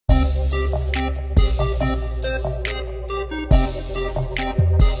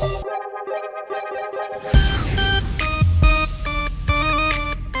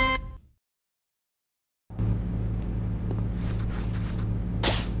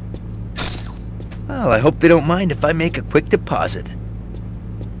Well, I hope they don't mind if I make a quick deposit.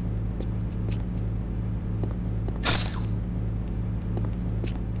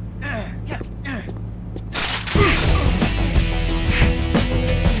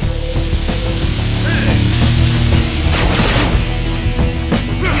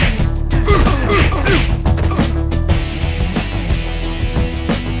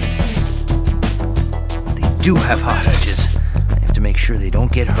 They do have hostages. I have to make sure they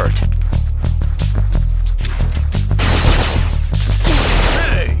don't get hurt.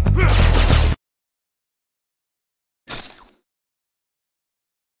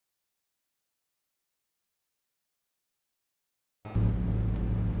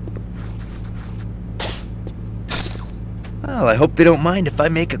 Well, I hope they don't mind if I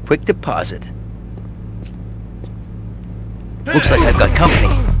make a quick deposit. Looks like I've got company.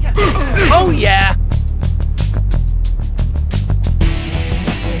 Oh, yeah!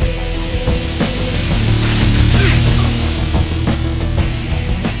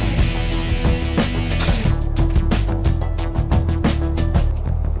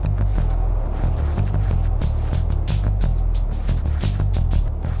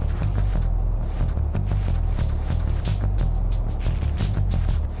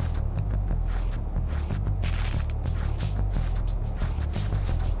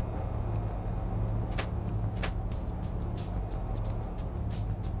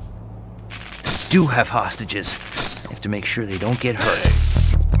 Do have hostages. I have to make sure they don't get hurt.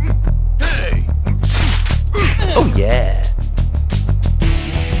 Oh yeah!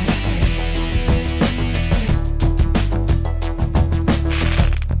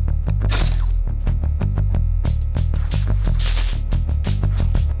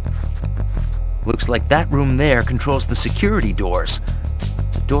 Looks like that room there controls the security doors.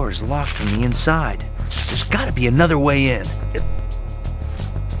 The door is locked from the inside. There's gotta be another way in.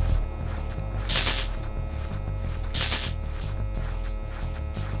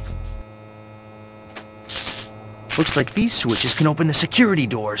 Looks like these switches can open the security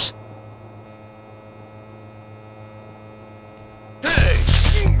doors.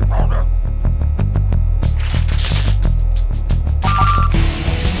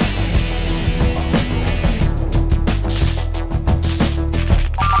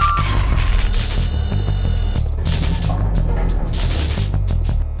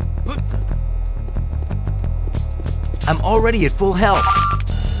 I'm already at full health.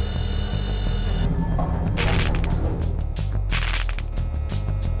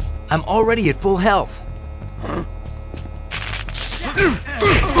 I'm already at full health.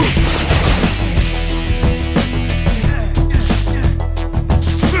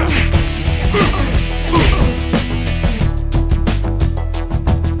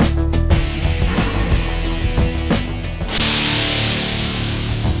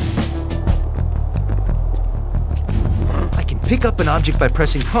 I can pick up an object by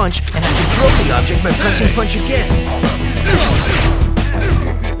pressing punch, and I can throw the object by pressing punch again.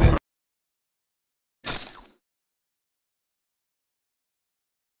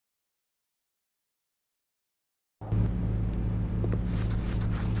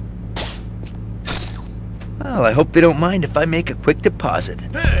 Well, I hope they don't mind if I make a quick deposit.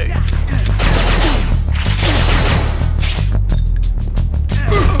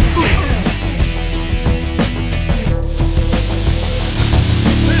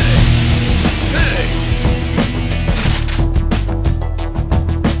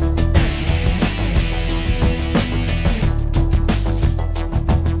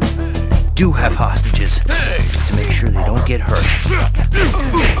 Do have hostages to make sure they don't get hurt.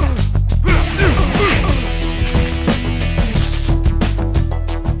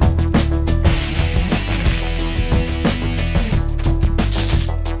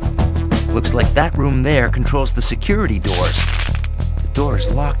 Looks like that room there controls the security doors. The door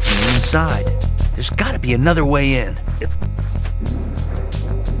is locked from the inside. There's gotta be another way in.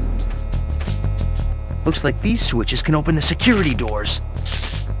 Looks like these switches can open the security doors.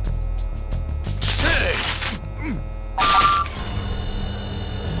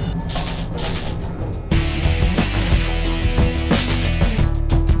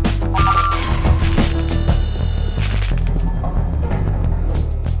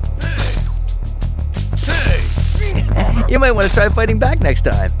 You might want to try fighting back next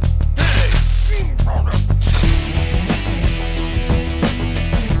time.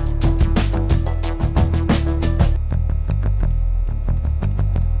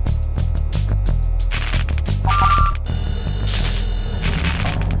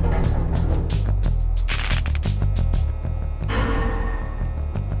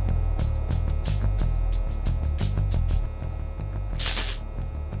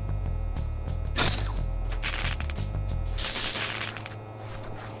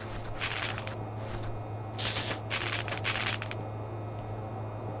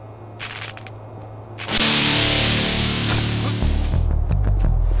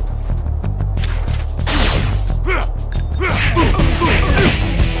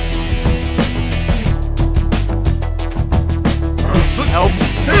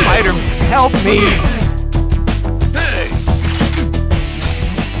 me!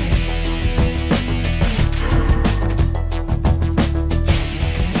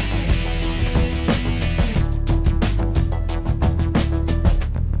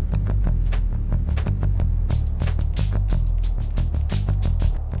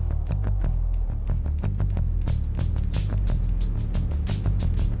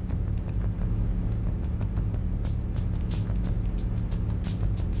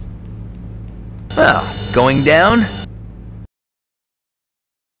 Well, going down?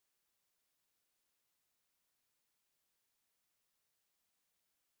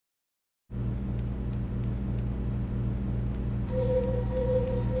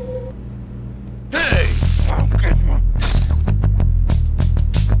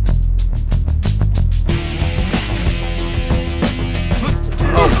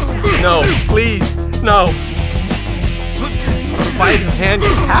 Oh, no, please, no! Spider-Man,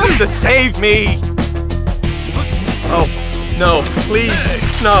 you have to save me! Oh, no, please,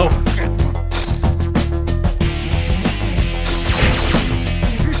 no!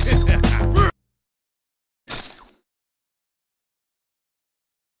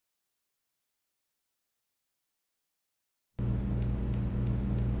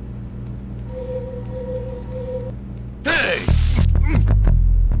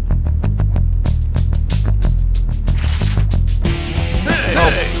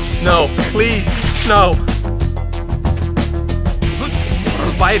 No, please, no!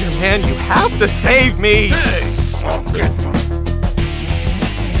 Spider-Man, you have to save me!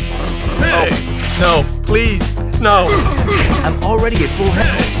 Oh, no, please, no! I'm already at full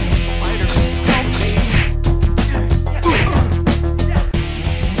health. Spider-Man, help me!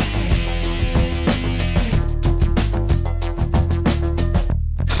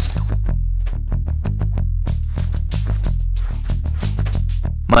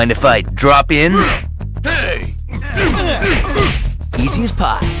 Mind if I drop in? Easy as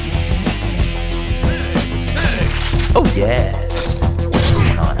pie. Oh yeah. What's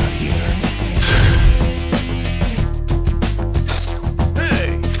going on out here?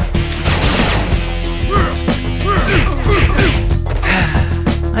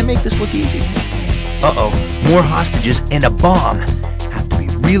 I make this look easy. Uh-oh, more hostages and a bomb. Have to be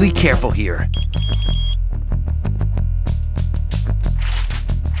really careful here.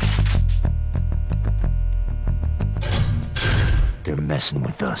 They're messing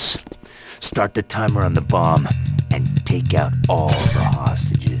with us. Start the timer on the bomb and take out all the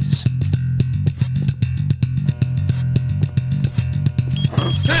hostages.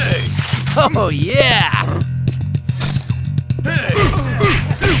 Hey! Oh yeah!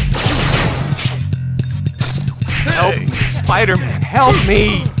 Help me, Spider-Man, help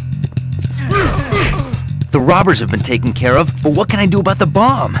me! The robbers have been taken care of, but what can I do about the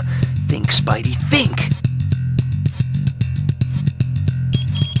bomb? Think, Spidey, think!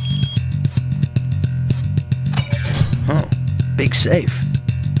 Oh, big safe.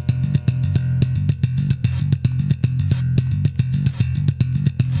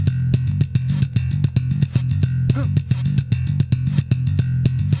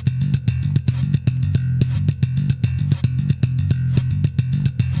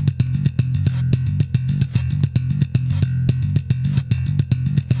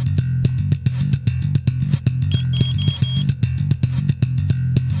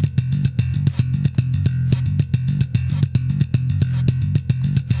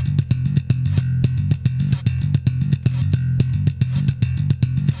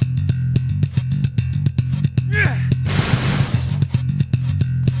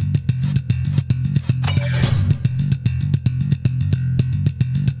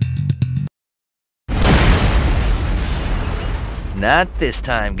 Not this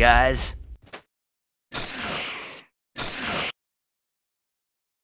time, guys.